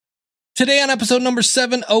Today on episode number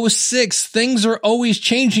 706, things are always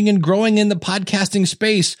changing and growing in the podcasting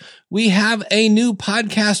space. We have a new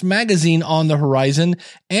podcast magazine on the horizon,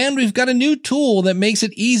 and we've got a new tool that makes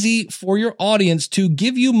it easy for your audience to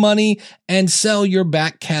give you money and sell your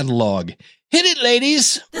back catalog. Hit it,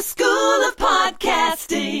 ladies! The School of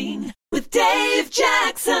Podcasting with Dave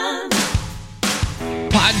Jackson.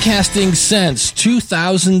 Podcasting since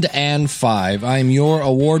 2005. I'm your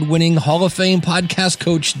award-winning Hall of Fame podcast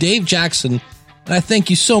coach, Dave Jackson, and I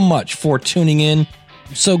thank you so much for tuning in.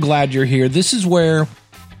 I'm so glad you're here. This is where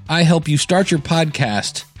I help you start your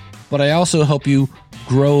podcast, but I also help you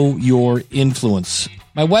grow your influence.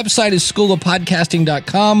 My website is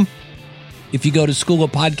schoolofpodcasting.com. If you go to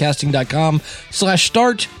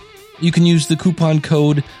schoolofpodcasting.com/start, you can use the coupon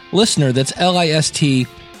code LISTENER, that's LISTENER,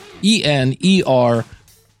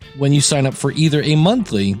 when you sign up for either a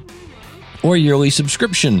monthly or yearly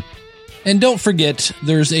subscription. And don't forget,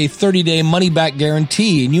 there's a 30-day money-back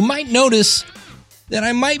guarantee. And you might notice that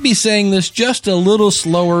I might be saying this just a little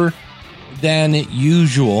slower than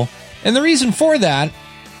usual. And the reason for that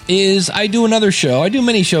is I do another show. I do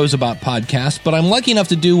many shows about podcasts, but I'm lucky enough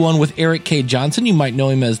to do one with Eric K. Johnson. You might know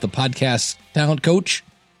him as the podcast talent coach.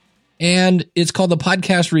 And it's called the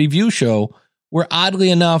Podcast Review Show, where oddly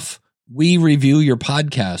enough, we review your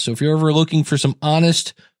podcast. So if you're ever looking for some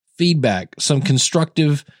honest feedback, some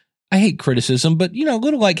constructive, I hate criticism, but a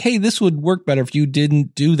little like, hey, this would work better if you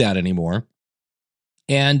didn't do that anymore.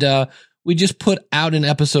 And we just put out an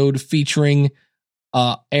episode featuring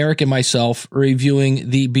Eric and myself reviewing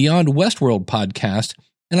the Beyond Westworld podcast.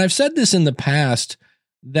 And I've said this in the past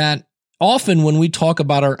that often when we talk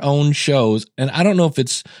about our own shows, and I don't know if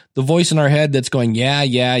it's the voice in our head that's going,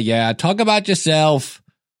 yeah, talk about yourself,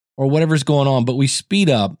 or whatever's going on, but we speed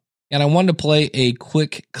up, and I wanted to play a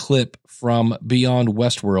quick clip from Beyond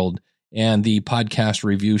Westworld and the podcast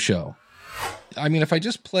review show. I mean, if I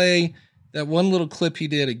just play that one little clip he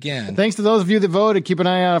did again. Thanks to those of you that voted. Keep an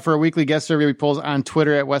eye out for a weekly guest survey we post on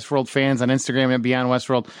Twitter at Westworld Fans, on Instagram at Beyond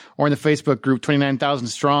Westworld, or in the Facebook group 29,000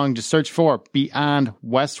 strong. Just search for Beyond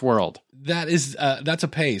Westworld. That is, that's a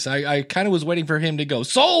pace. I kind of was waiting for him to go,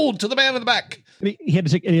 sold to the man in the back. He had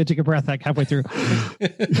to take a breath like halfway through.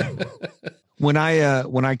 When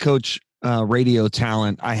I coach radio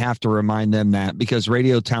talent, I have to remind them that, because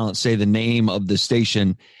radio talent say the name of the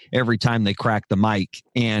station every time they crack the mic.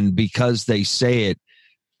 And because they say it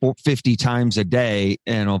 50 times a day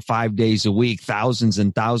and on 5 days a week, thousands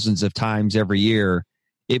and thousands of times every year,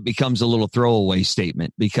 it becomes a little throwaway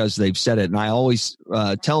statement because they've said it. And I always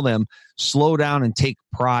tell them, slow down and take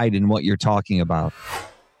pride in what you're talking about.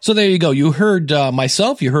 So there you go. You heard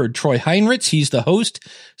myself. You heard Troy Heinrichs. He's the host.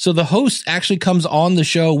 So the host actually comes on the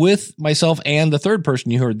show with myself and the third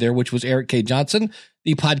person you heard there, which was Eric K. Johnson,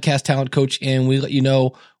 the podcast talent coach. And we let you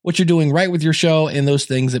know what you're doing right with your show and those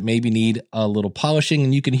things that maybe need a little polishing.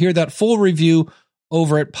 And you can hear that full review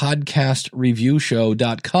over at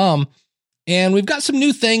podcastreviewshow.com. And we've got some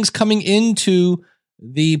new things coming into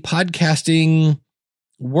the podcasting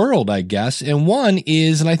world, I guess. And one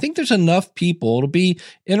is, and I think there's enough people, it'll be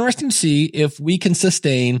interesting to see if we can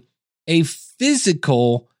sustain a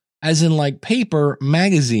physical, as in like paper,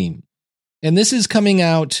 magazine. And this is coming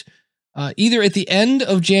out either at the end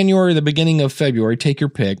of January or the beginning of February, take your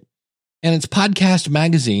pick. And it's Podcast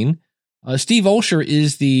Magazine. Steve Olsher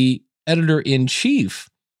is the editor-in-chief.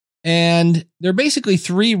 And there are basically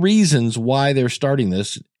three reasons why they're starting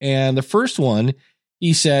this. And the first one,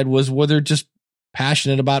 he said, was they're just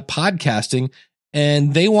passionate about podcasting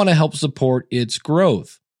and they want to help support its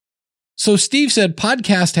growth. So Steve said,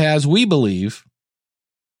 podcast has, we believe,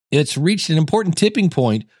 it's reached an important tipping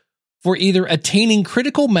point for either attaining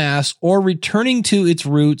critical mass or returning to its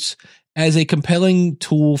roots as a compelling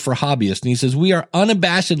tool for hobbyists. And he says, we are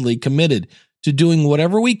unabashedly committed to doing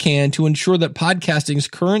whatever we can to ensure that podcasting's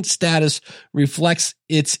current status reflects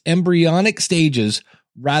its embryonic stages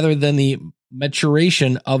rather than the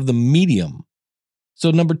maturation of the medium.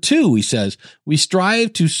 So number two, he says, we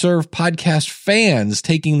strive to serve podcast fans,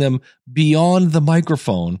 taking them beyond the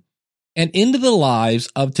microphone and into the lives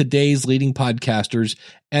of today's leading podcasters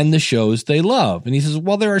and the shows they love. And he says,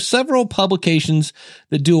 while there are several publications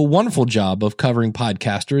that do a wonderful job of covering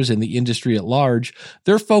podcasters and the industry at large,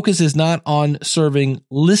 their focus is not on serving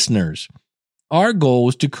listeners. Our goal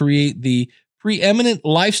is to create the preeminent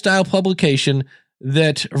lifestyle publication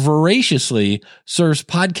that voraciously serves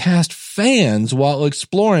podcast fans while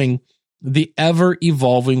exploring the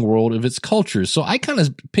ever-evolving world of its cultures. So I kind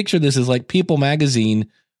of picture this as like People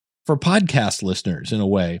Magazine for podcast listeners in a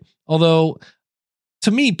way. Although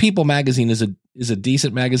to me, People Magazine is a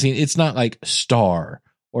decent magazine. It's not like Star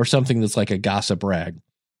or something that's like a gossip rag.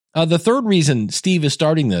 The third reason Steve is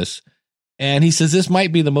starting this, and he says this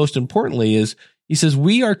might be the most importantly, is he says,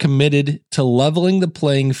 we are committed to leveling the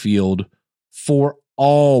playing field for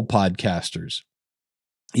all podcasters.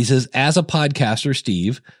 He says, as a podcaster,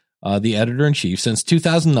 Steve, the editor-in-chief, since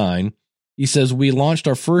 2009, he says, we launched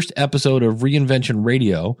our first episode of Reinvention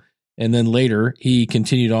Radio, and then later he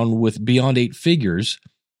continued on with Beyond Eight Figures.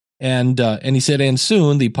 And he said, and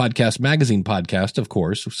soon the Podcast Magazine podcast, of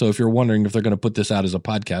course. So if you're wondering if they're going to put this out as a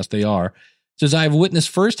podcast, they are. Says, I've witnessed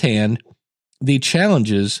firsthand the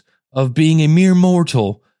challenges of being a mere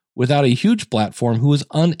mortal without a huge platform who is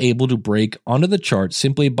unable to break onto the charts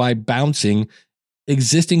simply by bouncing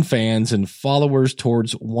existing fans and followers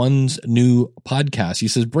towards one's new podcast. He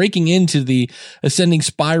says, breaking into the ascending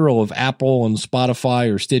spiral of Apple and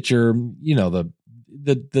Spotify or Stitcher, you know, the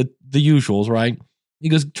usuals, right? He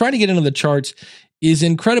goes, trying to get into the charts is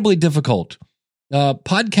incredibly difficult.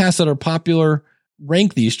 Podcasts that are popular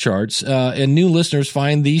rank these charts, and new listeners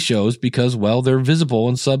find these shows because, well, they're visible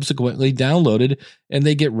and subsequently downloaded, and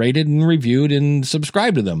they get rated and reviewed and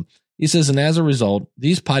subscribe to them. He says, and as a result,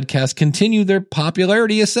 these podcasts continue their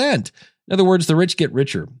popularity ascent. In other words, the rich get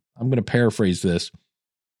richer. I'm going to paraphrase this.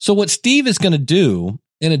 So what Steve is going to do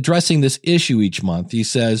in addressing this issue each month, he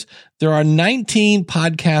says, there are 19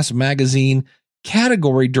 Podcast Magazine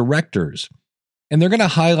category directors, and they're going to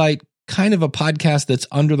highlight kind of a podcast that's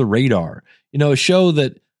under the radar, you know, a show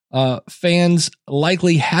that fans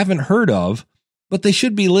likely haven't heard of, but they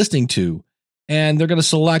should be listening to. And they're going to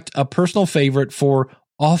select a personal favorite for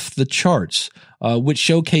Off the Charts, which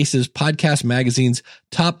showcases Podcast Magazine's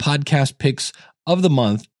top podcast picks of the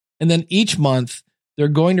month. And then each month, they're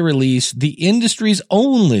going to release the industry's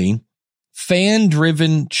only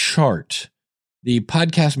fan-driven chart, the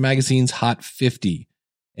Podcast Magazine's Hot 50.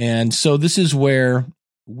 And so this is where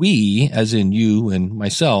we, as in you and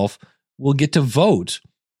myself, will get to vote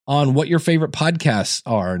on what your favorite podcasts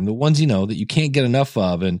are and the ones, you know, that you can't get enough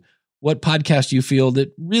of, and what podcasts you feel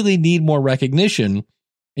that really need more recognition.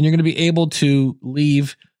 And you're going to be able to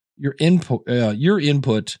leave your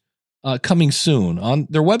input coming soon. On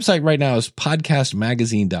their website right now is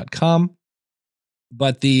podcastmagazine.com.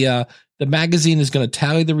 But the magazine is going to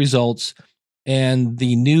tally the results, and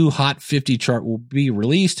the new Hot 50 chart will be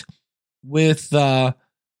released with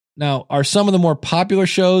now, are some of the more popular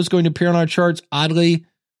shows going to appear on our charts? Oddly,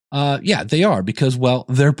 yeah, they are, because, well,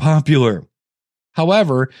 they're popular.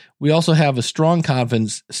 However, we also have a strong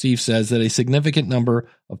confidence, Steve says, that a significant number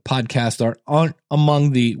of podcasts aren't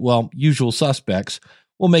among the, well, usual suspects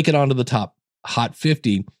will make it onto the top Hot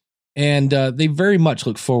 50. And they very much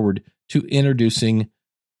look forward to introducing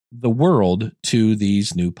the world to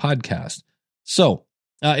these new podcasts. So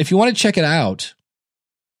if you want to check it out,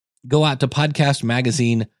 go out to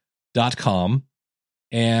podcastmagazine.com.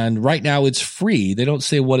 And right now it's free. They don't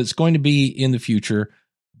say what it's going to be in the future,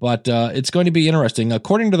 but it's going to be interesting.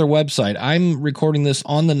 According to their website, I'm recording this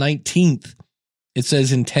on the 19th. It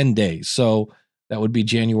says in 10 days. So that would be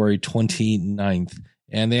January 29th.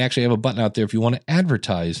 And they actually have a button out there if you want to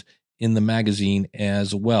advertise in the magazine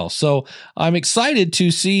as well. So I'm excited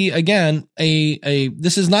to see, again,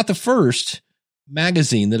 this is not the first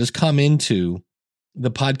magazine that has come into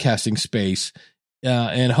the podcasting space.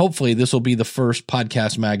 And hopefully this will be the first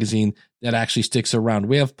podcast magazine that actually sticks around.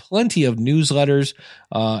 We have plenty of newsletters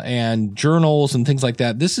and journals and things like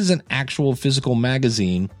that. This is an actual physical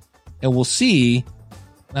magazine, and we'll see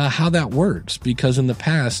how that works, because in the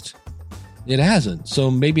past it hasn't.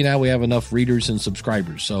 So maybe now we have enough readers and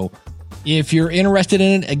subscribers. So if you're interested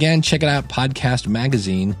in it, again, check it out,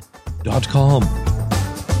 podcastmagazine.com.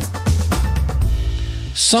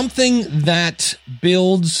 Something that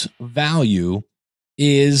builds value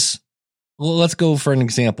is, well, let's go for an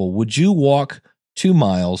example. Would you walk 2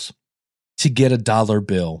 miles to get a dollar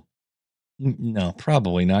bill? No,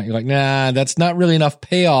 probably not. You're like, nah, that's not really enough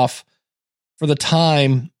payoff for the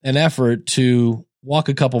time and effort to walk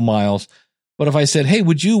a couple miles. But if I said, hey,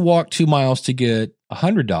 would you walk 2 miles to get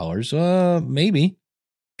 $100? Maybe,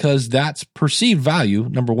 because that's perceived value.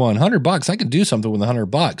 Number one, $100. I could do something with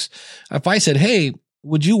 $100. If I said, hey,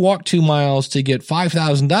 would you walk 2 miles to get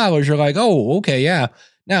 $5,000? You're like, oh, okay, yeah.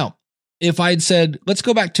 Now, if I'd said, let's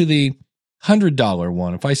go back to the $100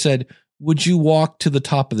 one. If I said, would you walk to the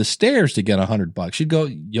top of the stairs to get $100? You'd go,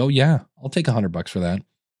 yo, yeah, I'll take $100 for that.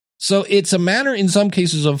 So it's a matter in some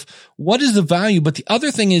cases of what is the value, but the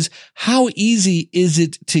other thing is, how easy is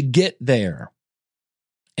it to get there?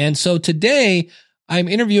 And so today I'm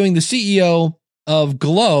interviewing the CEO of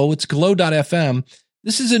Glow. It's glow.fm.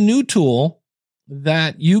 This is a new tool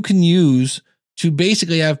that you can use to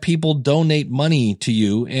basically have people donate money to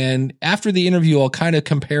you. And after the interview, I'll kind of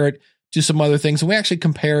compare it to some other things. And we actually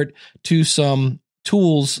compare it to some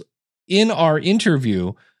tools in our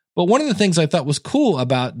interview. But one of the things I thought was cool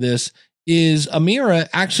about this is Amira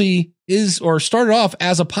actually started off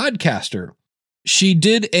as a podcaster. She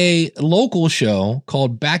did a local show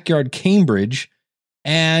called Backyard Cambridge.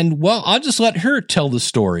 And well, I'll just let her tell the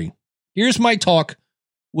story. Here's my talk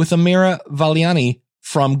with Amira Valiani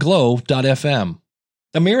from Glow.fm.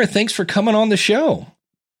 Amira, thanks for coming on the show.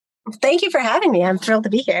 Thank you for having me. I'm thrilled to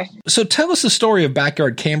be here. So tell us the story of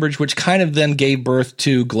Backyard Cambridge, which kind of then gave birth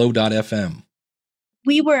to Glow.fm.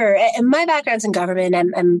 My background's in government.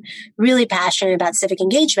 I'm really passionate about civic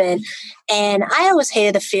engagement. And I always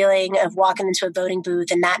hated the feeling of walking into a voting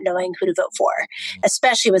booth and not knowing who to vote for,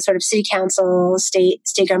 especially with sort of city council, state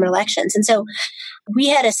government elections. And so we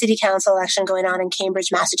had a city council election going on in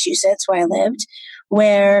Cambridge, Massachusetts, where I lived,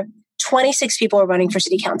 where 26 people were running for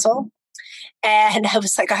city council. And I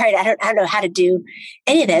was like, all right, I don't know how to do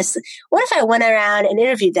any of this. What if I went around and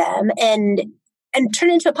interviewed them and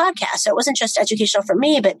turned it into a podcast? So it wasn't just educational for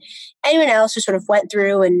me, but anyone else who sort of went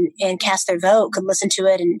through and cast their vote could listen to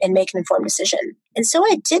it and make an informed decision. And so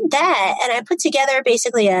I did that, and I put together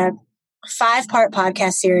basically a 5-part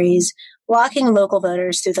podcast series walking local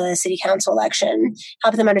voters through the city council election,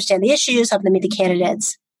 helping them understand the issues, helping them meet the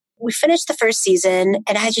candidates. We finished the first season,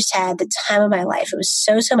 and I just had the time of my life. It was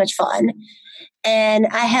so much fun. And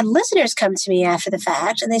I had listeners come to me after the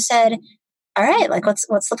fact, and they said, all right, like, what's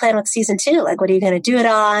the plan with season 2? Like, what are you going to do it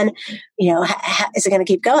on? You know, is it going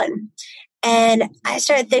to keep going? And I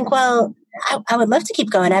started to think, well, I would love to keep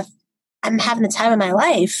going. I'm having the time of my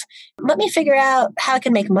life. Let me figure out how I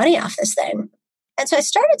can make money off this thing. And so I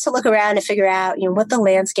started to look around to figure out, you know, what the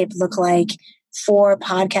landscape looked like for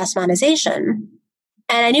podcast monetization.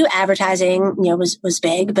 And I knew advertising, you know, was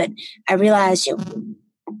big, but I realized, you know,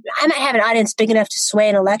 I might have an audience big enough to sway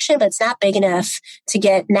an election, but it's not big enough to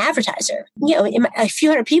get an advertiser. You know, a few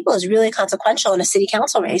hundred people is really consequential in a city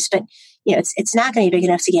council race, but you know, it's not going to be big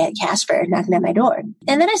enough to get Casper knocking at my door.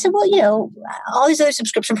 And then I said, well, you know, all these other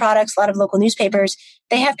subscription products, a lot of local newspapers,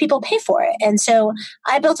 they have people pay for it. And so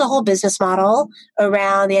I built a whole business model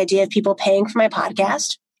around the idea of people paying for my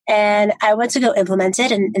podcast. And I went to go implement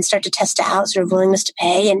it and start to test out sort of willingness to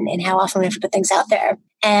pay and how often we have to put things out there.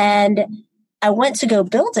 And I went to go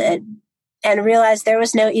build it and realized there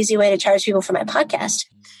was no easy way to charge people for my podcast.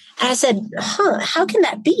 And I said, how can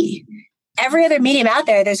that be? Every other medium out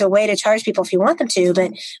there, there's a way to charge people if you want them to,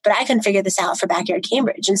 but I couldn't figure this out for Backyard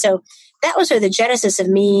Cambridge. And so that was sort of the genesis of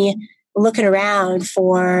me looking around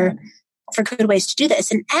for good ways to do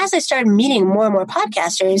this. And as I started meeting more and more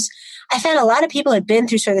podcasters, I found a lot of people had been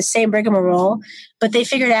through sort of the same rigmarole, but they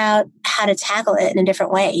figured out how to tackle it in a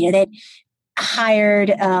different way. You know, they'd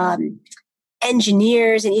hired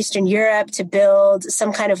engineers in Eastern Europe to build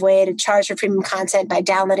some kind of way to charge for premium content by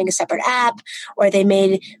downloading a separate app, or they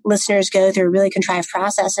made listeners go through a really contrived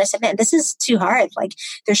process. And I said, man, this is too hard. Like,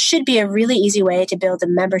 there should be a really easy way to build a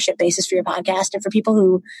membership basis for your podcast and for people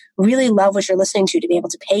who really love what you're listening to be able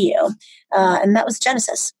to pay you. And that was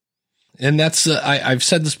Genesis. And that's, I've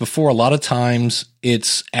said this before, a lot of times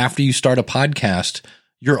it's after you start a podcast,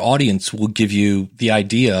 your audience will give you the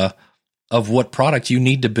idea of what product you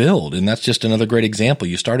need to build. And that's just another great example.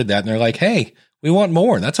 You started that and they're like, hey, we want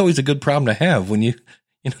more. And that's always a good problem to have when you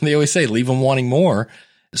know, they always say, leave them wanting more.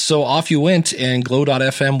 So off you went and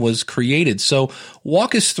Glow.fm was created. So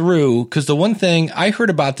walk us through, because the one thing I heard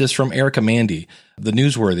about this from Erica Mandy, the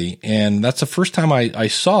Newsworthy, and that's the first time I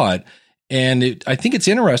saw it. And I think it's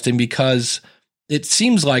interesting because it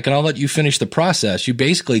seems like, and I'll let you finish the process, you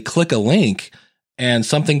basically click a link and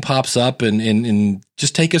something pops up and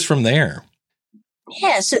just take us from there.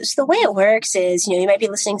 Yeah, so the way it works is, you know, you might be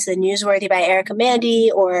listening to the Newsworthy by Erica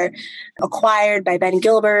Mandy or Acquired by Ben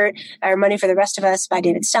Gilbert or Money for the Rest of Us by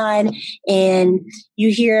David Stein. And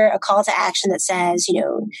you hear a call to action that says, you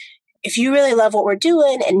know, if you really love what we're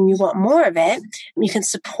doing and you want more of it, you can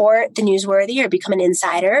support the Newsworthy or become an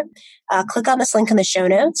insider. Click on this link in the show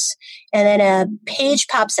notes, and then a page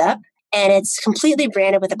pops up. And it's completely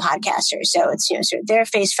branded with a podcaster. So it's, you know, sort of their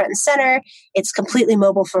face front and center. It's completely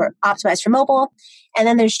optimized for mobile. And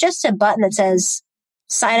then there's just a button that says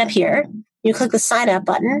sign up here. You click the sign up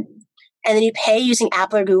button and then you pay using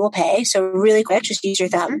Apple or Google Pay. So really quick, just use your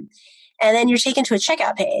thumb. And then you're taken to a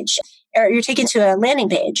checkout page, or you're taken to a landing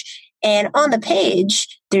page. And on the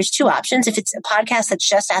page, there's two options. If it's a podcast that's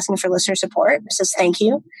just asking for listener support, it says thank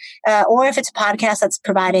you. Or if it's a podcast that's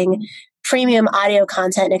providing premium audio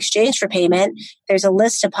content in exchange for payment, there's a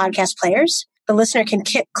list of podcast players. The listener can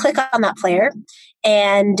click on that player,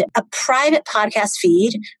 and a private podcast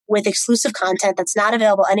feed with exclusive content that's not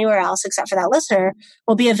available anywhere else except for that listener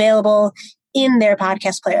will be available in their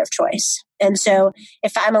podcast player of choice. And so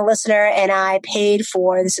if I'm a listener and I paid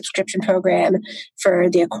for the subscription program for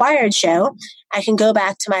the Acquired show, I can go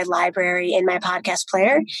back to my library in my podcast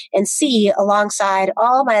player and see, alongside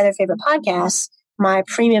all my other favorite podcasts, my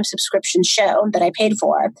premium subscription show that I paid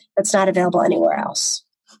for that's not available anywhere else.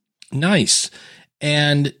 Nice.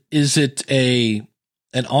 And is it an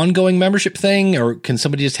ongoing membership thing, or can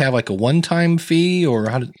somebody just have like a one-time fee, or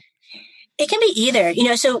how did... It can be either.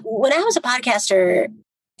 So when I was a podcaster,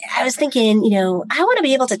 I was thinking, I want to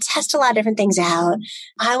be able to test a lot of different things out.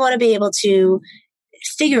 I want to be able to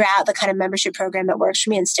figure out the kind of membership program that works for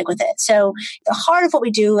me and stick with it. So the heart of what we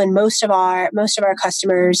do, and most of our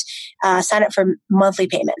customers sign up for monthly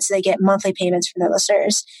payments. So they get monthly payments from their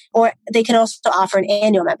listeners, or they can also offer an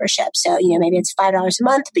annual membership. So, maybe it's $5 a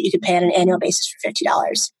month, but you could pay on an annual basis for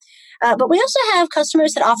 $50. But we also have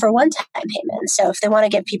customers that offer one-time payments. So if they want to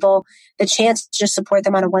give people the chance to just support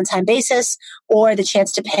them on a one-time basis, or the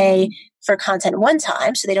chance to pay for content one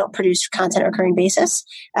time so they don't produce content on a recurring basis,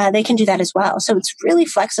 they can do that as well. So it's really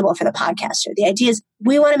flexible for the podcaster. The idea is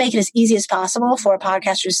we want to make it as easy as possible for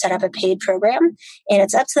podcasters to set up a paid program. And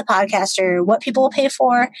it's up to the podcaster what people will pay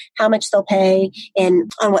for, how much they'll pay,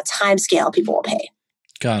 and on what time scale people will pay.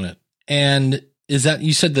 Got it. And is that,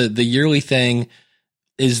 you said the yearly thing,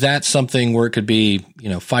 is that something where it could be,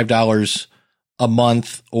 $5 a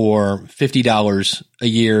month or $50 a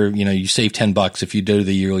year? You save $10 if you do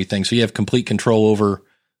the yearly thing. So you have complete control over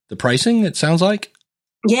the pricing, it sounds like?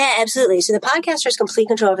 Yeah, absolutely. So the podcaster has complete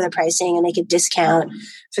control over the pricing, and they get discount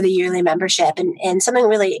for the yearly membership. And something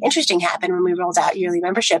really interesting happened when we rolled out yearly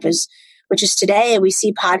membership, which is today we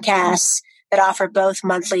see podcasts that offer both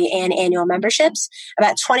monthly and annual memberships.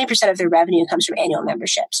 About 20% of their revenue comes from annual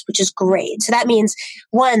memberships, which is great. So that means,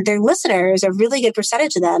 one, their listeners, a really good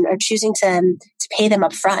percentage of them are choosing to pay them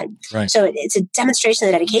up front. Right. So it's a demonstration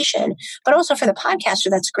of dedication. But also for the podcaster,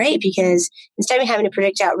 that's great, because instead of having to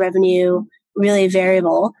predict out revenue really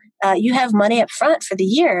variable, you have money up front for the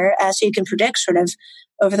year, so you can predict sort of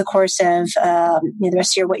over the course of the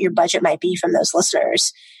rest of the year what your budget might be from those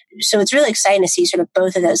listeners. So it's really exciting to see sort of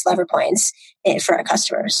both of those lever points for our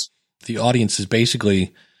customers. The audience is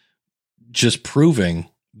basically just proving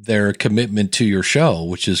their commitment to your show,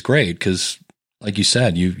 which is great because, like you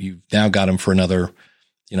said, you've now got them for another,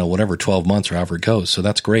 12 months or however it goes. So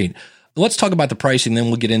that's great. Let's talk about the pricing, then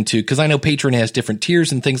we'll get into, because I know Patreon has different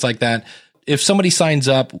tiers and things like that. If somebody signs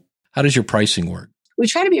up, how does your pricing work? We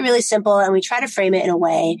try to be really simple, and we try to frame it in a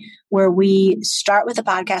way where we start with the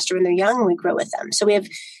podcaster when they're young and we grow with them. So we have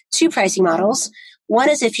two pricing models. One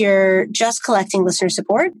is if you're just collecting listener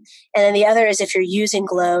support, and then the other is if you're using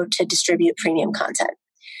Glow to distribute premium content.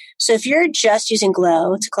 So if you're just using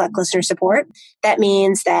Glow to collect listener support, that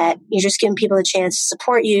means that you're just giving people a chance to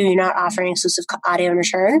support you. You're not offering exclusive audio in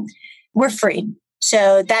return. We're free.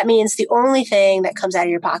 So that means the only thing that comes out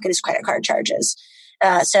of your pocket is credit card charges.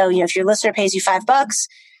 So if your listener pays you $5,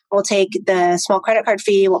 we'll take the small credit card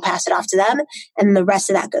fee, we'll pass it off to them, and the rest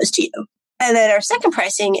of that goes to you. And then our second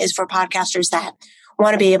pricing is for podcasters that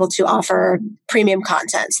want to be able to offer premium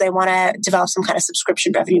content. So they want to develop some kind of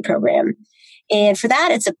subscription revenue program. And for that,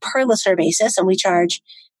 it's a per listener basis, and we charge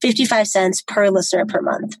 55 cents per listener per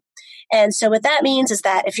month. And so what that means is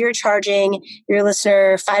that if you're charging your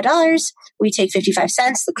listener $5, we take 55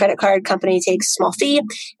 cents. The credit card company takes a small fee,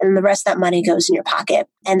 and the rest of that money goes in your pocket.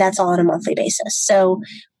 And that's all on a monthly basis. So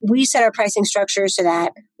we set our pricing structure so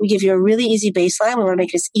that we give you a really easy baseline. We want to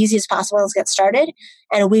make it as easy as possible to get started,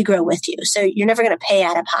 and we grow with you. So you're never going to pay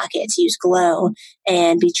out of pocket to use Glow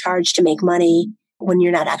and be charged to make money when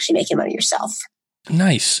you're not actually making money yourself.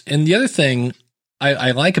 Nice. And the other thing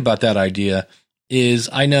I like about that idea is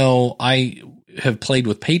I know I have played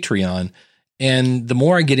with Patreon, and the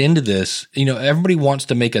more I get into this, everybody wants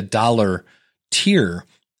to make $1 tier.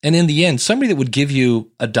 And in the end, somebody that would give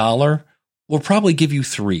you $1 will probably give you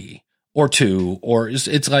 3 or 2, or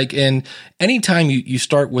it's like, and anytime you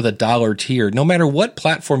start with $1 tier, no matter what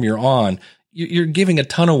platform you're on, you're giving a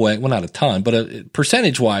ton away. Well, not a ton, but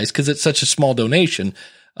percentage wise, because it's such a small donation.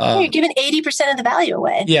 You're giving 80% of the value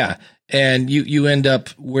away. Yeah. And you end up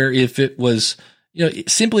where if it was,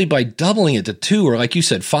 simply by doubling it to 2, or like you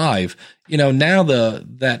said, 5, now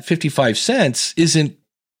that 55 cents isn't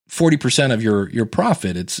 40% of your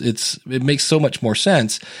profit. It makes so much more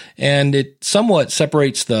sense. And it somewhat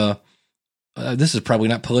separates this is probably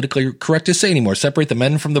not politically correct to say anymore, separate the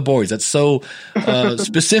men from the boys. That's so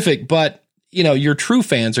specific, but your true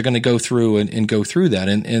fans are going to go through and go through that.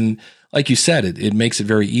 And like you said, it makes it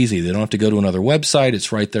very easy. They don't have to go to another website.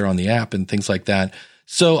 It's right there on the app and things like that.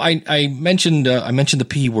 So I mentioned the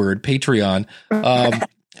P word, Patreon.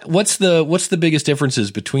 What's the biggest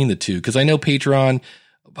differences between the two? Because I know Patreon,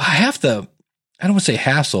 I don't want to say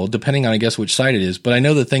hassle, depending on, I guess, which site it is, but I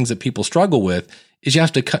know the things that people struggle with is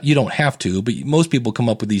you don't have to, but most people come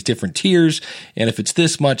up with these different tiers. And if it's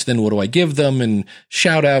this much, then what do I give them? And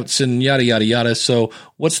shout outs and yada, yada, yada. So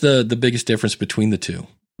what's the biggest difference between the two?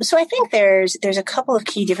 So I think there's a couple of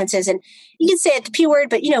key differences, and you can say it the P word,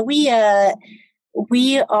 but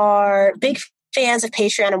we are big fans of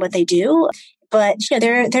Patreon and what they do, but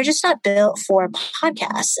they're just not built for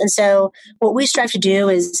podcasts. And so what we strive to do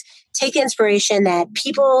is take the inspiration that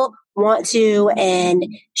people want to and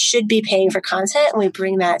should be paying for content, and we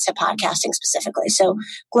bring that to podcasting specifically. So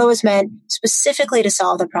Glow is meant specifically to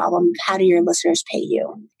solve the problem of how do your listeners pay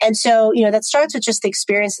you? And so, that starts with just the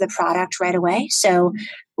experience of the product right away. So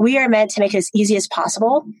we are meant to make it as easy as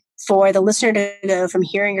possible for the listener to go from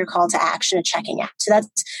hearing your call to action to checking out. So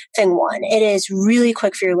that's thing one. It is really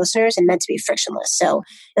quick for your listeners and meant to be frictionless. So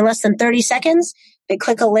in less than 30 seconds, they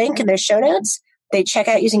click a link in their show notes, they check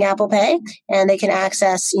out using Apple Pay, and they can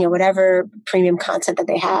access, whatever premium content that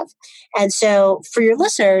they have. And so for your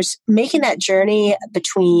listeners, making that journey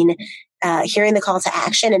between hearing the call to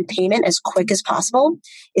action and payment as quick as possible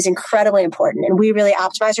is incredibly important. And we really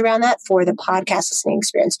optimize around that for the podcast listening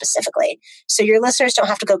experience specifically. So your listeners don't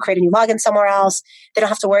have to go create a new login somewhere else. They don't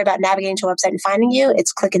have to worry about navigating to a website and finding you.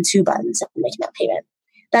 It's clicking 2 buttons and making that payment.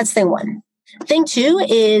 That's thing one. Thing two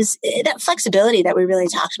is that flexibility that we really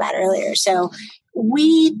talked about earlier. So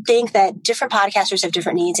we think that different podcasters have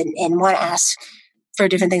different needs and want to ask for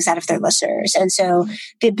different things out of their listeners. And so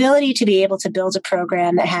the ability to be able to build a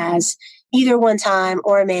program that has either one-time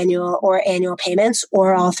or a manual or annual payments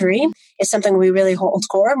or all three is something we really hold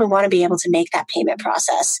core. And we want to be able to make that payment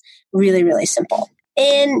process really, really simple.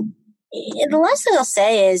 And the last thing I'll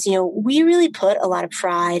say is, we really put a lot of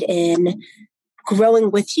pride in growing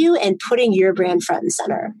with you and putting your brand front and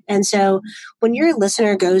center. And so when your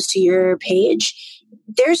listener goes to your page,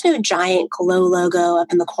 there's no giant Glow logo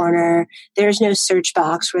up in the corner. There's no search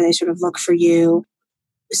box where they sort of look for you.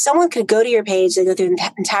 Someone could go to your page, they go through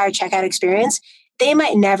the entire checkout experience. They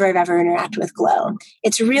might never have ever interacted with Glow.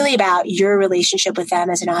 It's really about your relationship with them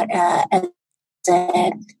as an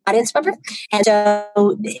audience member. And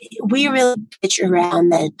so we really pitch around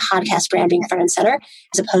the podcast brand being front and center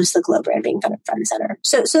as opposed to the Glow brand being front and center.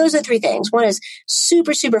 So those are 3 things. One is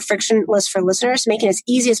super, super frictionless for listeners, making it as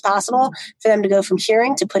easy as possible for them to go from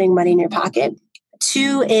hearing to putting money in your pocket.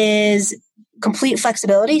 2 is complete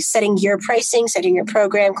flexibility, setting your pricing, setting your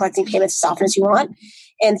program, collecting payments as often as you want.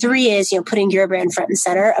 And 3 is, putting your brand front and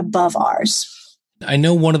center above ours. I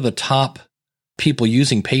know one of the top people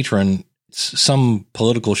using Patreon, some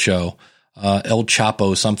political show, El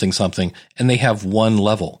Chapo something, and they have one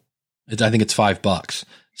level. I think it's $5.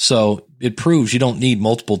 So it proves you don't need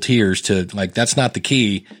multiple tiers to that's not the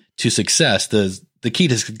key to success. The key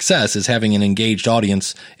to success is having an engaged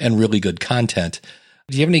audience and really good content.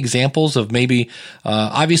 Do you have any examples of maybe,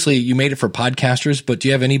 obviously you made it for podcasters, but do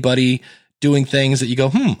you have anybody doing things that you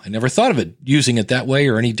go, I never thought of it using it that way,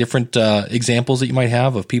 or any different examples that you might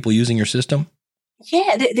have of people using your system?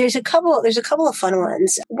 Yeah, there's a couple of fun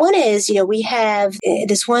ones. One is, we have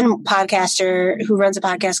this one podcaster who runs a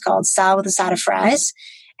podcast called Sal with a Side of Fries.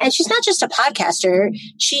 And she's not just a podcaster.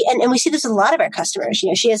 And we see this with a lot of our customers.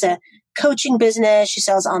 She has a coaching business. She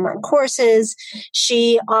sells online courses.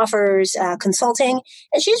 She offers consulting,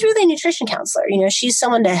 and she's really a nutrition counselor. She's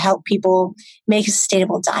someone to help people make a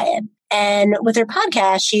sustainable diet. And with her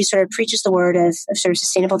podcast, she sort of preaches the word of sort of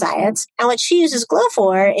sustainable diets. And what she uses Glow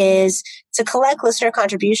for is to collect listener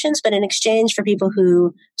contributions, but in exchange for people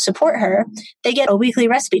who support her, they get a weekly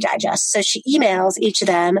recipe digest. So she emails each of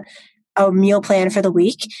them a meal plan for the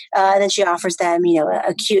week. And then she offers them,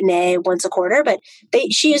 a Q&A once a quarter. But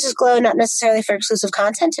she uses Glow not necessarily for exclusive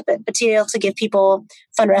content, but to be able to give people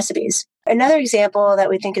fun recipes. Another example that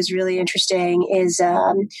we think is really interesting is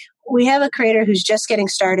we have a creator who's just getting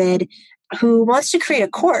started who wants to create a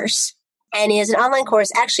course. And he has an online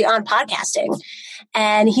course actually on podcasting.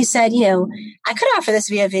 And he said, I could offer this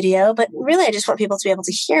via video, but really I just want people to be able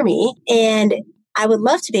to hear me. And I would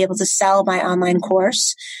love to be able to sell my online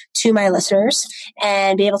course to my listeners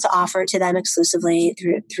and be able to offer it to them exclusively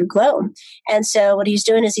through Glow. And so what he's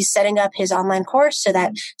doing is he's setting up his online course so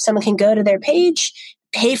that someone can go to their page,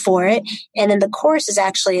 pay for it, and then the course is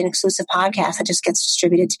actually an exclusive podcast that just gets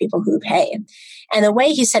distributed to people who pay. And the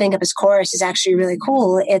way he's setting up his course is actually really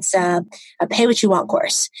cool. It's a pay what you want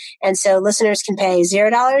course. And so listeners can pay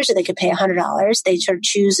 $0 or they could pay $100. They sort of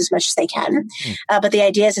choose as much as they can. But the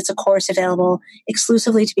idea is it's a course available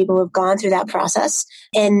exclusively to people who have gone through that process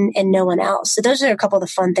and no one else. So those are a couple of the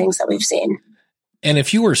fun things that we've seen. And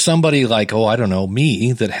if you were somebody like, I don't know,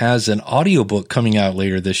 me, that has an audiobook coming out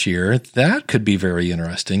later this year, that could be very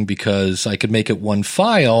interesting because I could make it one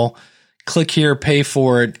file, click here, pay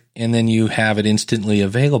for it, and then you have it instantly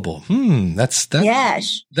available.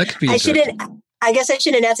 That could be interesting. I guess I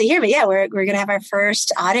should announce it here, but yeah, we're going to have our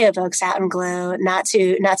first audiobooks out in Glow not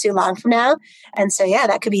too long from now. And so, yeah,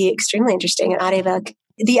 that could be extremely interesting, an audiobook.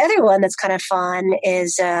 The other one that's kind of fun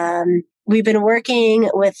is we've been working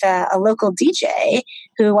with a local DJ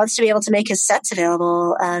who wants to be able to make his sets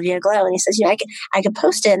available via Glow. And he says, I could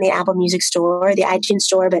post it in the Apple Music store or the iTunes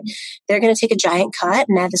store, but they're going to take a giant cut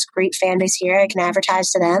and I have this great fan base here. I can advertise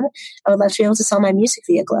to them. I would love to be able to sell my music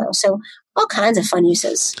via Glow. So all kinds of fun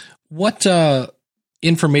uses. What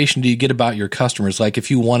information do you get about your customers? Like if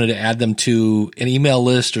you wanted to add them to an email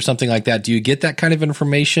list or something like that, do you get that kind of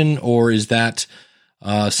information, or is that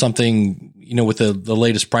something, with the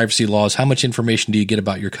latest privacy laws, how much information do you get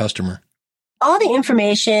about your customer? All the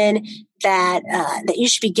information that you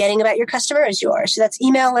should be getting about your customer is yours. So that's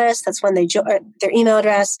email list. That's when they their email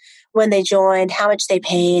address, when they joined, how much they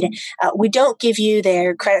paid. We don't give you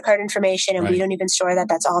their credit card information, and we don't even store that.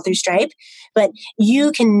 That's all through Stripe. But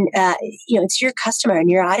you can, it's your customer and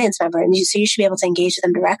your audience member, and so you should be able to engage with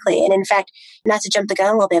them directly. And in fact, not to jump the gun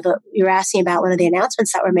a little bit, but you were asking about one of the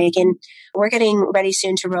announcements that we're making. We're getting ready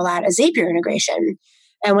soon to roll out a Zapier integration.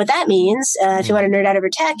 And what that means, if you want to nerd out over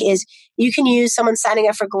tech, is you can use someone signing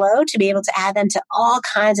up for Glow to be able to add them to all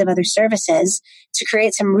kinds of other services to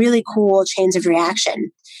create some really cool chains of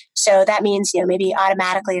reaction. So that means, maybe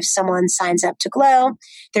automatically if someone signs up to Glow,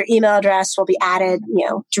 their email address will be added,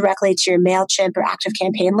 directly to your MailChimp or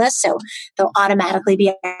ActiveCampaign list. So they'll automatically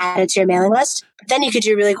be added to your mailing list. Then you could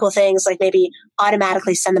do really cool things like maybe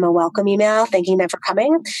automatically send them a welcome email, thanking them for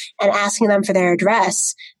coming and asking them for their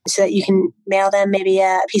address so that you can mail them maybe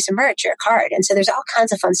a piece of merch or a card. And so there's all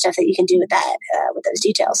kinds of fun stuff that you can do with that, with those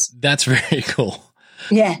details. That's very cool.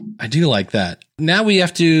 Yeah. I do like that. Now we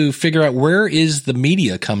have to figure out, where is the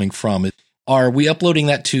media coming from? Are we uploading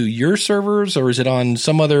that to your servers, or is it on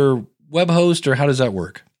some other web host, or how does that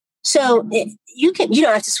work? So you don't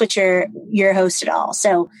have to switch your host at all.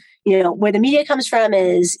 So, where the media comes from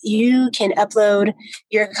is you can upload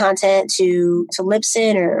your content to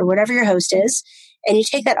Libsyn or whatever your host is. And you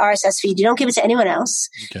take that RSS feed, you don't give it to anyone else.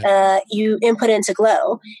 Okay. You input it into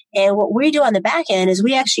Glow. And what we do on the back end is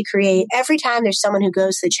we actually create, every time there's someone who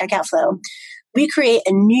goes to the checkout flow, we create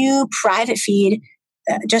a new private feed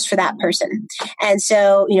just for that person. And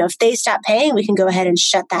so, if they stop paying, we can go ahead and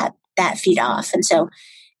shut that feed off. And so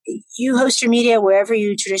you host your media wherever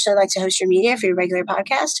you traditionally like to host your media for your regular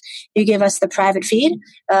podcast. You give us the private feed,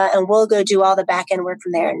 and we'll go do all the back end work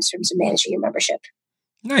from there in terms of managing your membership.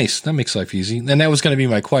 Nice. That makes life easy. And that was going to be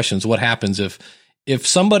my question. So what happens if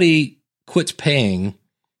somebody quits paying?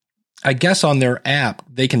 I guess on their app,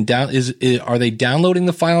 they can are they downloading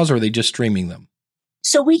the files, or are they just streaming them?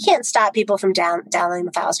 So we can't stop people from downloading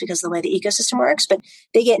the files because of the way the ecosystem works, but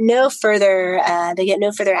they get no further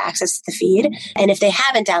access to the feed. And if they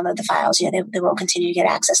haven't downloaded the files, they won't continue to get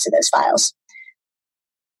access to those files.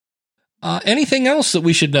 Anything else that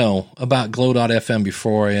we should know about Glow.fm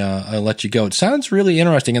before I let you go? It sounds really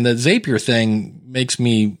interesting. And the Zapier thing makes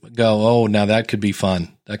me go, oh, now that could be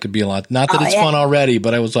fun. That could be a lot. Not that it's fun already,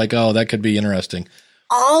 but I was like, oh, that could be interesting.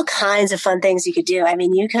 All kinds of fun things you could do. I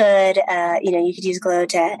mean, you could use Glow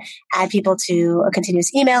to add people to a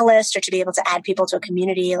continuous email list, or to be able to add people to a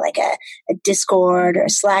community like a Discord or a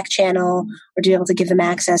Slack channel, or to be able to give them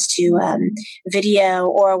access to video.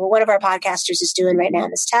 Or what one of our podcasters is doing right now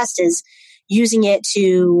in this test is using it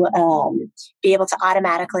to be able to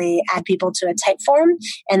automatically add people to a Typeform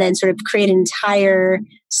and then sort of create an entire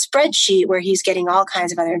spreadsheet where he's getting all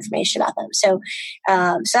kinds of other information about them. So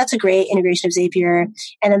that's a great integration of Zapier.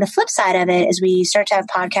 And then the flip side of it is we start to have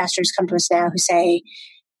podcasters come to us now who say,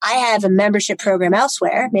 I have a membership program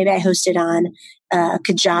elsewhere. Maybe I host it on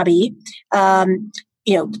Kajabi.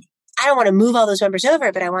 I don't want to move all those members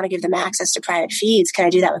over, but I want to give them access to private feeds. Can I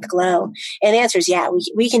do that with Glow? And the answer is yeah.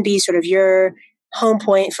 We can be sort of your home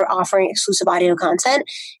point for offering exclusive audio content.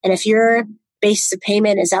 And if your basis of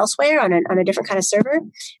payment is elsewhere on a different kind of server,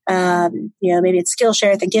 maybe it's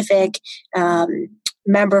Skillshare, Thinkific,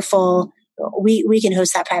 Memberful, we can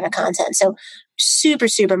host that private content. So super,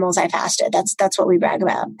 super multifaceted. That's what we brag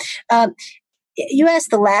about. You asked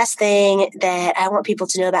the last thing that I want people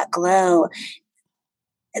to know about Glow.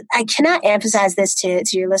 I cannot emphasize this to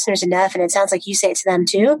your listeners enough, and it sounds like you say it to them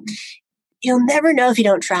too. You'll never know if you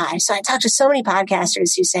don't try. So I talk to so many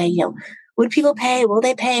podcasters who say, would people pay? Will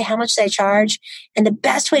they pay? How much do they charge? And the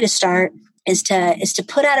best way to start is to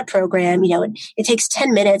put out a program. It takes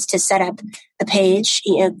 10 minutes to set up a page.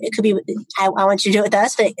 It could be, I want you to do it with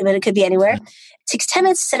us, but it could be anywhere. It takes 10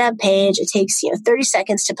 minutes to set up a page. It takes, 30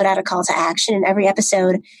 seconds to put out a call to action. In every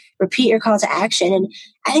episode, repeat your call to action. And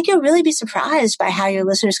I think you'll really be surprised by how your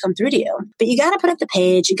listeners come through to you. But you got to put up the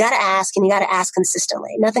page, you got to ask, and you got to ask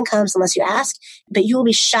consistently. Nothing comes unless you ask, but you will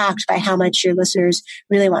be shocked by how much your listeners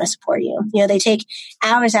really want to support you. They take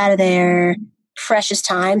hours out of their precious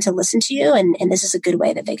time to listen to you, and this is a good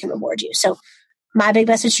way that they can reward you. So my big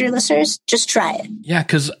message to your listeners, just try it. Yeah,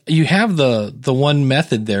 because you have the one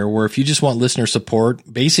method there where if you just want listener support,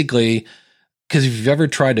 basically, because if you've ever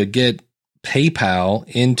tried to get PayPal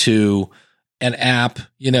into an app,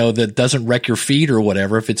 that doesn't wreck your feed or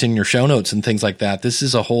whatever, if it's in your show notes and things like that, this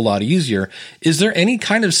is a whole lot easier. Is there any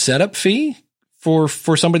kind of setup fee for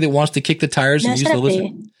somebody that wants to kick the tires and use the listener?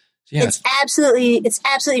 Yeah. It's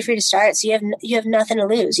absolutely free to start. So you have nothing to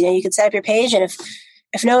lose. You can set up your page, and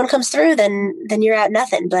if no one comes through, then you're out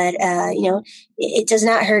nothing. But it does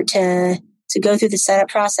not hurt to go through the setup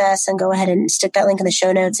process and go ahead and stick that link in the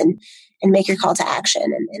show notes and make your call to action.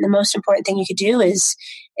 And the most important thing you could do is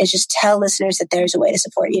just tell listeners that there's a way to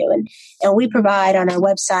support you. And we provide on our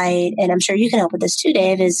website, and I'm sure you can help with this too,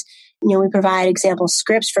 Dave, is we provide example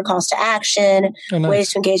scripts for calls to action, ways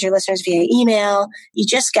to engage your listeners via email. You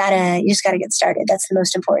just gotta get started. That's the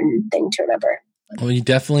most important thing to remember. Well, you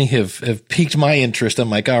definitely have piqued my interest. I'm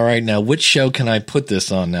like, all right, now which show can I put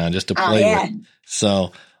this on now just to play with?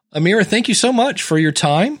 So, Amira, thank you so much for your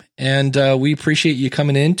time. And we appreciate you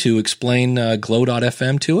coming in to explain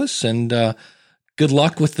Glow.fm to us. And good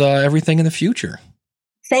luck with everything in the future.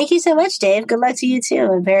 Thank you so much, Dave. Good luck to you too.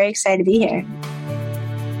 I'm very excited to be here.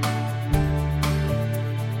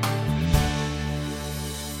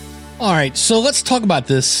 All right, so let's talk about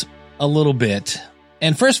this a little bit.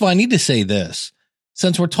 And first of all, I need to say this.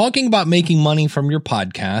 Since we're talking about making money from your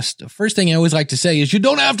podcast, the first thing I always like to say is you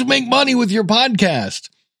don't have to make money with your podcast.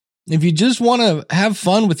 If you just want to have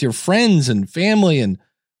fun with your friends and family and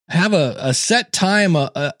have a set time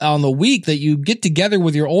on the week that you get together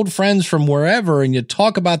with your old friends from wherever and you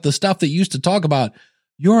talk about the stuff that you used to talk about,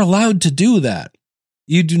 you're allowed to do that.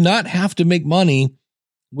 You do not have to make money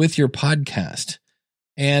with your podcast.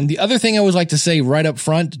 And the other thing I always like to say right up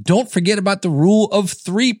front, don't forget about the rule of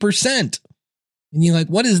 3%. And you're like,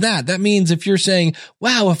 what is that? That means if you're saying,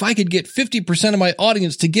 wow, if I could get 50% of my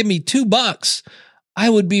audience to give me $2, I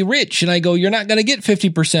would be rich. And I go, you're not going to get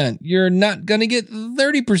 50%. You're not going to get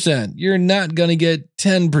 30%. You're not going to get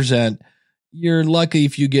 10%. You're lucky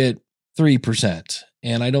if you get 3%.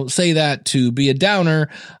 And I don't say that to be a downer.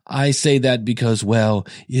 I say that because, well,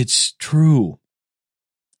 it's true.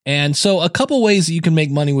 And so a couple ways that you can make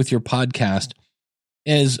money with your podcast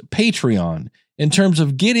is Patreon in terms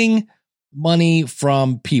of getting money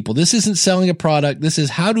from people. This isn't selling a product. This is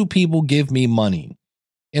how do people give me money?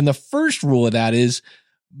 And the first rule of that is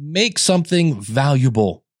make something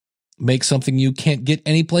valuable. Make something you can't get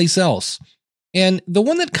anyplace else. And the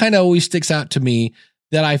one that kind of always sticks out to me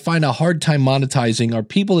that I find a hard time monetizing are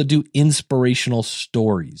people that do inspirational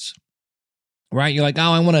stories, right? You're like,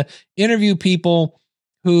 oh, I want to interview people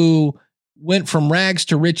who went from rags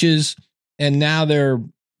to riches and now they're,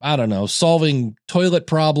 I don't know, solving toilet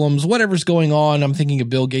problems, whatever's going on. I'm thinking of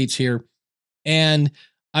Bill Gates here. And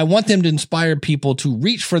I want them to inspire people to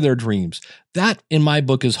reach for their dreams. That, in my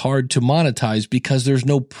book, is hard to monetize because there's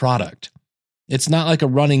no product. It's not like a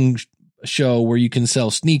running show where you can sell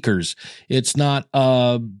sneakers. It's not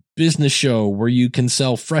a business show where you can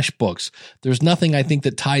sell fresh books. There's nothing I think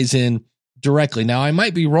that ties in directly. Now, I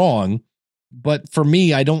might be wrong, but for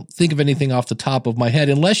me, I don't think of anything off the top of my head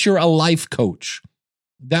unless you're a life coach.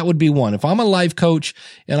 That would be one. If I'm a life coach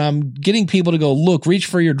and I'm getting people to go, look, reach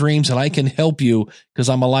for your dreams and I can help you because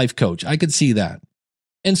I'm a life coach, I could see that.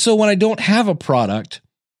 And so when I don't have a product,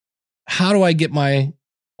 how do I get my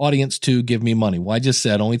audience to give me money? Well, I just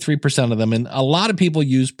said only 3% of them. And a lot of people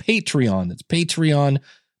use Patreon. It's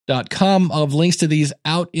patreon.com. I'll have links to these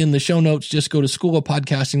out in the show notes. Just go to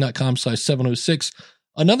schoolofpodcasting.com/706.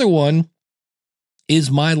 Another one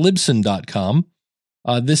is mylibsyn.com.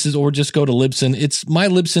 Or just go to Libsyn.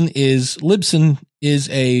 Libsyn is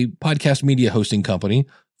a podcast media hosting company.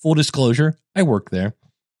 Full disclosure, I work there.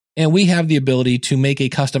 And we have the ability to make a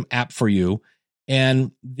custom app for you.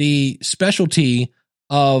 And the specialty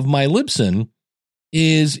of MyLibsyn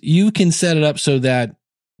is you can set it up so that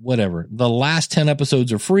whatever, the last 10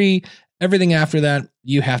 episodes are free. Everything after that,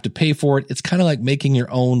 you have to pay for it. It's kind of like making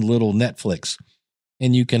your own little Netflix.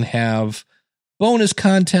 And you can have bonus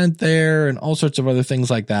content there and all sorts of other things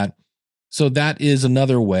like that. So that is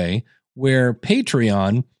another way where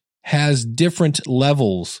Patreon has different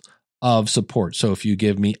levels of support. So if you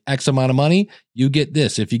give me X amount of money, you get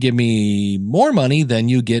this. If you give me more money, then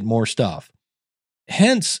you get more stuff.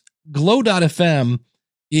 Hence, Glow.fm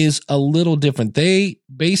is a little different. They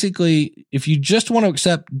basically, if you just want to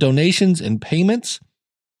accept donations and payments,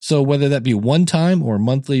 so whether that be one time or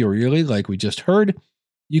monthly or yearly, like we just heard,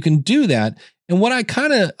 you can do that. And what I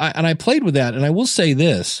played with that, and I will say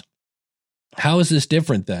this, how is this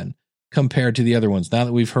different then compared to the other ones now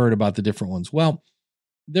that we've heard about the different ones? Well,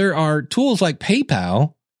 there are tools like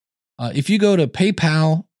PayPal. If you go to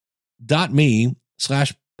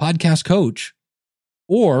paypal.me/podcastcoach,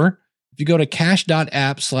 or if you go to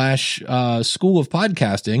cash.app/school of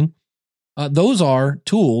podcasting, those are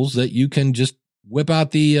tools that you can just whip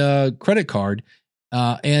out the credit card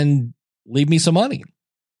and leave me some money.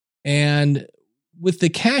 And with the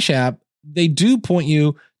Cash App, they do point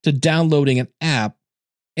you to downloading an app.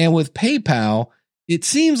 And with PayPal, it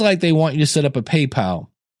seems like they want you to set up a PayPal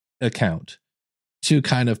account to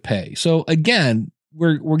kind of pay. So again,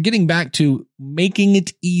 we're getting back to making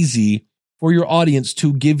it easy for your audience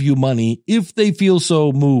to give you money if they feel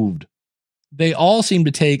so moved. They all seem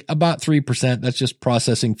to take about 3%. That's just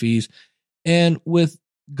processing fees. And with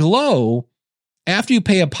Glow, after you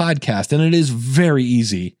pay a podcast, and it is very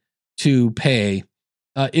easy to pay,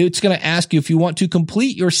 it's going to ask you if you want to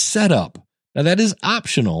complete your setup. Now, that is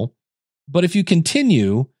optional, but if you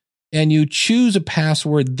continue and you choose a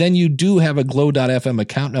password, then you do have a Glow.fm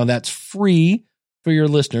account. Now, that's free for your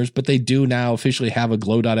listeners, but they do now officially have a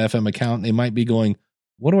Glow.fm account. They might be going,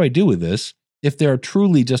 what do I do with this? If they're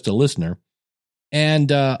truly just a listener.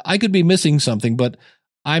 And I could be missing something, but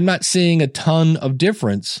I'm not seeing a ton of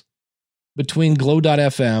difference between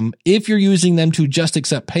Glow.fm if you're using them to just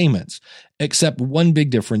accept payments, except one big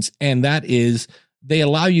difference, and that is they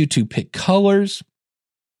allow you to pick colors.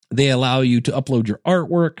 They allow you to upload your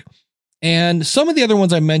artwork. And some of the other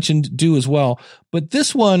ones I mentioned do as well. But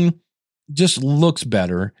this one just looks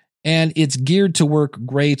better, and it's geared to work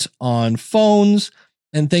great on phones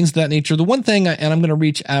and things of that nature. The one thing, and I'm going to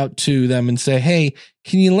reach out to them and say, hey,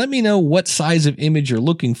 can you let me know what size of image you're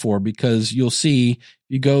looking for? Because you'll see,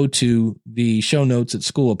 you go to the show notes at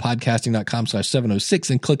schoolofpodcasting.com/706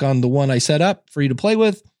 and click on the one I set up for you to play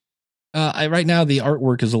with. Right now, the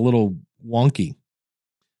artwork is a little wonky.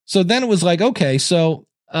 So then it was like, okay, so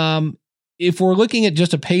if we're looking at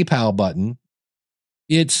just a PayPal button,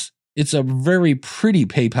 it's a very pretty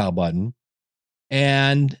PayPal button.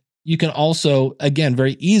 And you can also, again,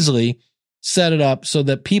 very easily set it up so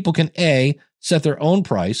that people can set their own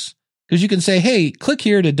price, because you can say, hey, click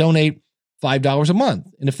here to donate $5 a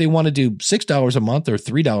month. And if they want to do $6 a month or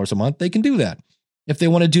 $3 a month, they can do that. If they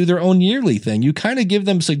want to do their own yearly thing, you kind of give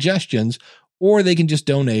them suggestions, or they can just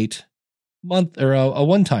donate month or a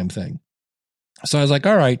one-time thing. So I was like,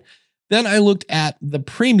 all right. Then I looked at the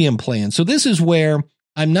premium plan. So this is where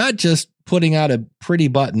I'm not just putting out a pretty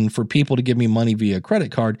button for people to give me money via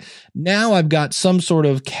credit card. Now I've got some sort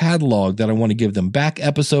of catalog that I want to give them, back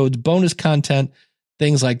episodes, bonus content,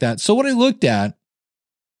 things like that. So what I looked at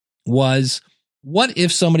was, what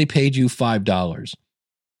if somebody paid you $5?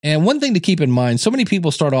 And one thing to keep in mind, so many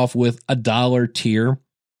people start off with $1 tier.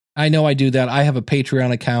 I know I do that. I have a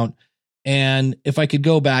Patreon account. And if I could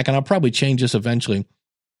go back, and I'll probably change this eventually,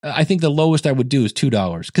 I think the lowest I would do is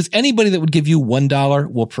 $2, because anybody that would give you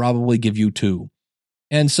 $1 will probably give you $2.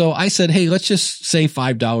 And so I said, hey, let's just say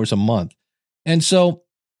 $5 a month. And so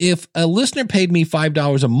if a listener paid me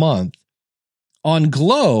 $5 a month on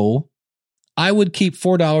Glow, I would keep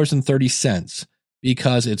 $4.30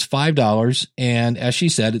 because it's $5. And as she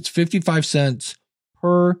said, it's 55 cents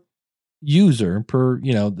per user,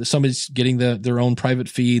 somebody's getting their own private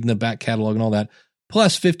feed and the back catalog and all that,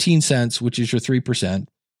 plus 15 cents, which is your 3%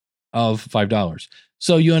 of $5.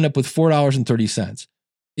 So you end up with $4.30.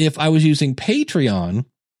 If I was using Patreon,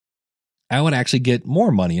 I would actually get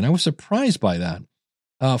more money. And I was surprised by that.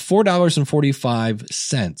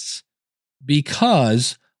 $4.45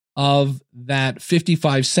 because of that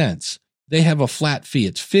 55 cents. They have a flat fee.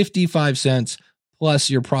 It's 55 cents plus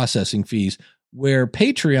your processing fees, where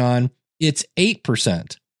Patreon, it's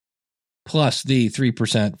 8% plus the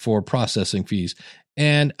 3% for processing fees.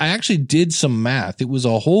 And I actually did some math. It was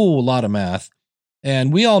a whole lot of math.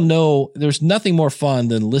 And we all know there's nothing more fun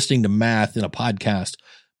than listening to math in a podcast.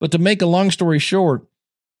 But to make a long story short,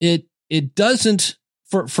 it doesn't,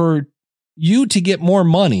 for you to get more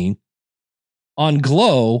money on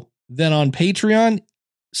Glow than on Patreon,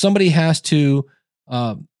 somebody has to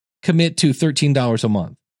commit to $13 a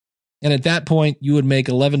month. And at that point, you would make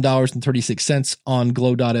 $11.36 on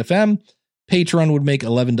Glow.fm. Patreon would make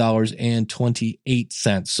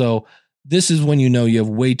 $11.28. So this is when you know you have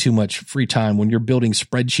way too much free time when you're building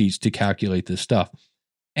spreadsheets to calculate this stuff.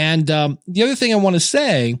 And the other thing I want to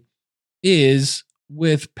say is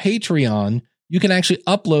with Patreon, you can actually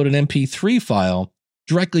upload an MP3 file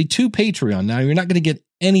directly to Patreon. Now, you're not going to get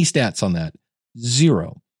any stats on that.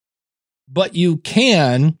 0. But you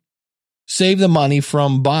can save the money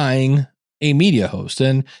from buying a media host.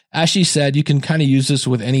 And as she said, you can kind of use this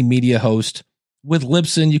with any media host. With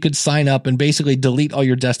Libsyn, you could sign up and basically delete all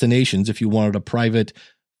your destinations if you wanted a private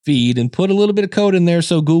feed and put a little bit of code in there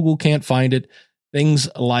so Google can't find it, things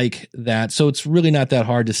like that. So it's really not that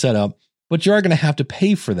hard to set up, but you are going to have to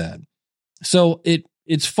pay for that. So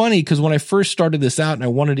it's funny because when I first started this out and I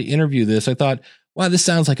wanted to interview this, I thought, wow, this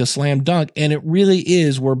sounds like a slam dunk. And it really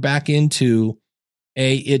is. We're back into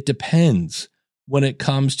it depends when it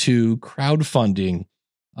comes to crowdfunding.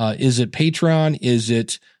 Is it Patreon? Is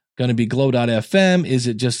it going to be glow.fm? Is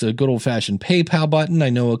it just a good old fashioned PayPal button? I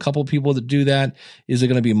know a couple people that do that. Is it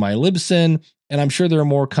going to be my Libsyn? And I'm sure there are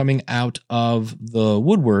more coming out of the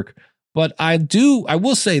woodwork, but I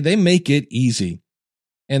will say they make it easy.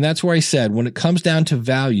 And that's where I said, when it comes down to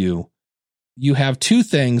value, you have two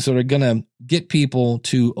things that are going to get people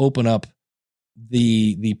to open up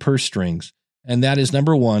the purse strings. And that is,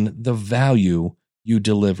 number one, the value you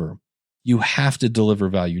deliver. You have to deliver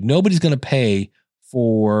value. Nobody's going to pay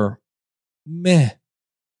for meh.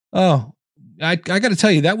 Oh, I got to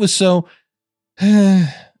tell you, that was so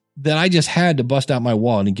that I just had to bust out my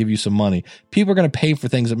wallet and give you some money. People are going to pay for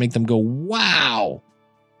things that make them go, wow,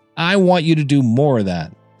 I want you to do more of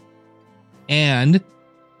that. And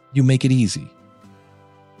you make it easy.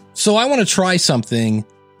 So I want to try something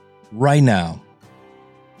right now.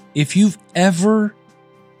 If you've ever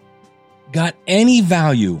got any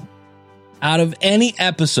value out of any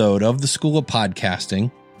episode of the School of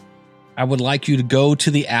Podcasting, I would like you to go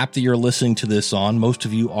to the app that you're listening to this on. Most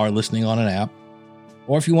of you are listening on an app.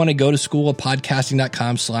 Or if you want to go to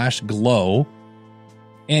schoolofpodcasting.com/glow,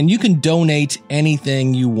 and you can donate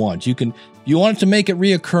anything you want. You want it to make it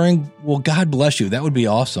reoccurring. Well, God bless you. That would be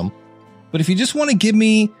awesome. But if you just want to give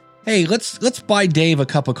me, hey, let's buy Dave a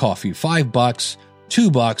cup of coffee, $5,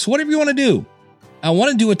 $2, whatever you want to do. I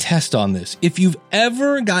want to do a test on this. If you've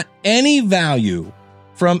ever got any value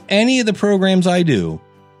from any of the programs I do,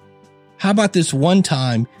 how about this one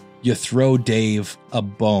time you throw Dave a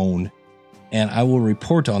bone? And I will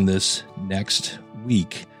report on this next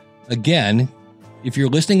week. Again, if you're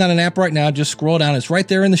listening on an app right now, just scroll down. It's right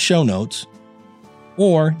there in the show notes.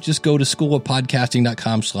 Or just go to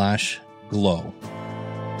schoolofpodcasting.com/glow.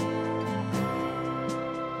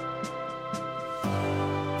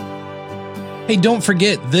 Hey, don't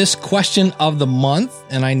forget this question of the month,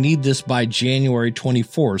 and I need this by January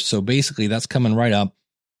 24th. So basically, that's coming right up.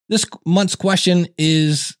 This month's question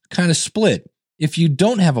is kind of split. If you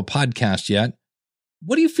don't have a podcast yet,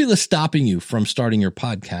 what do you feel is stopping you from starting your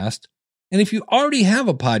podcast? And if you already have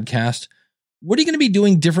a podcast, what are you going to be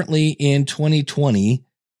doing differently in 2020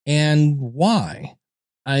 and why?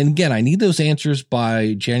 And again, I need those answers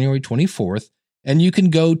by January 24th. And you can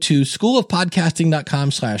go to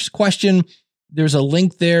schoolofpodcasting.com/question. There's a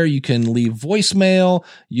link there. You can leave voicemail.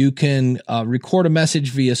 You can record a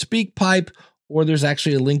message via SpeakPipe, or there's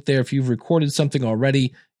actually a link there. If you've recorded something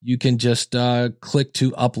already, you can just click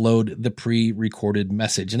to upload the pre-recorded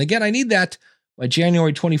message. And again, I need that by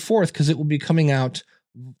January 24th because it will be coming out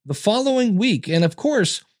the following week. And of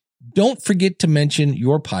course, don't forget to mention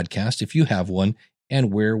your podcast if you have one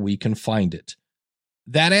and where we can find it.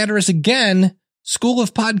 That address again,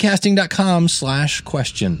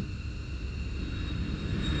 schoolofpodcasting.com/question.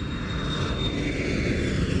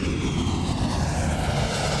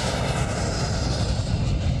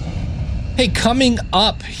 Hey, coming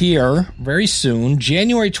up here very soon,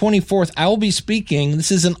 January 24th, I will be speaking.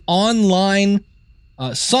 This is an online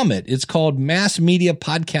summit. It's called Mass Media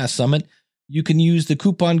Podcast Summit. You can use the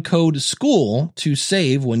coupon code SCHOOL to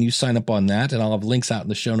save when you sign up on that. And I'll have links out in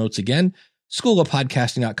the show notes again,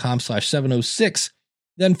 schoolofpodcasting.com/706.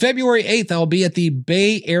 Then February 8th, I'll be at the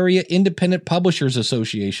Bay Area Independent Publishers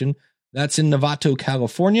Association. That's in Novato,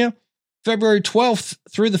 California. February 12th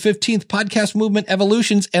through the 15th, Podcast Movement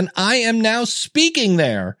Evolutions, and I am now speaking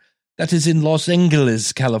there. That is in Los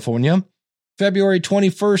Angeles, California. February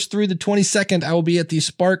 21st through the 22nd, I will be at the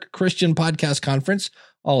Spark Christian Podcast Conference.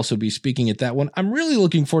 I'll also be speaking at that one. I'm really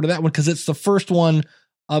looking forward to that one because it's the first one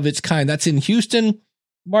of its kind. That's in Houston.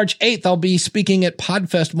 March 8th, I'll be speaking at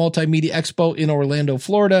Podfest Multimedia Expo in Orlando,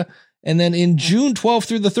 Florida. And then in June 12th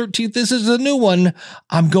through the 13th, this is a new one.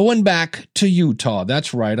 I'm going back to Utah.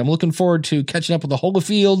 That's right. I'm looking forward to catching up with the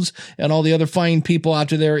Holyfields and all the other fine people out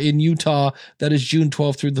there in Utah. That is June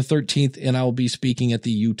 12th through the 13th. And I will be speaking at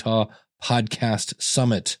the Utah Podcast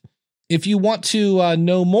Summit. If you want to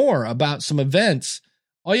know more about some events,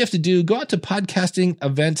 all you have to do, go out to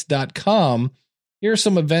podcastingevents.com. Here are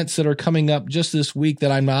some events that are coming up just this week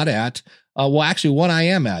that I'm not at. Well, actually, one I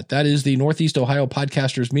am at. That is the Northeast Ohio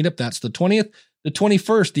Podcasters Meetup. That's the 20th. The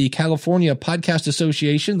 21st, the California Podcast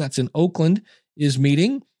Association, that's in Oakland, is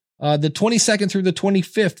meeting. The 22nd through the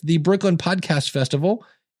 25th, the Brooklyn Podcast Festival.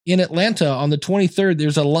 In Atlanta on the 23rd,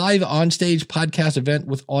 there's a live onstage podcast event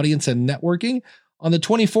with audience and networking. On the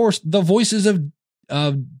 24th, the Voices of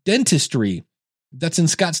Dentistry. That's in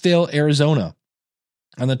Scottsdale, Arizona.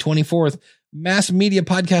 On the 24th, Mass Media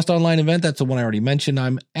Podcast Online event. That's the one I already mentioned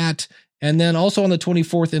I'm at. And then also on the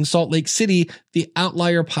 24th in Salt Lake City, the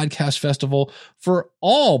Outlier Podcast Festival. For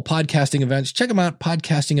all podcasting events, check them out,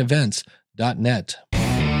 podcastingevents.net.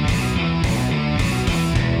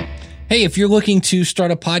 Hey, if you're looking to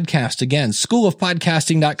start a podcast, again,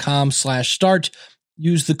 schoolofpodcasting.com/start.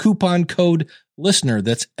 Use the coupon code LISTENER.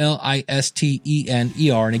 That's LISTENER.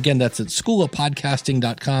 And again, that's at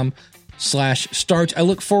schoolofpodcasting.com/start. I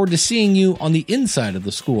look forward to seeing you on the inside of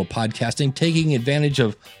the School of Podcasting, taking advantage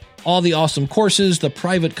of all the awesome courses, the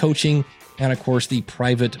private coaching, and of course, the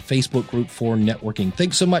private Facebook group for networking.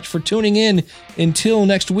 Thanks so much for tuning in. Until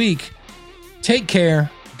next week, take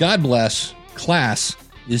care. God bless. Class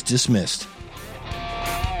is dismissed.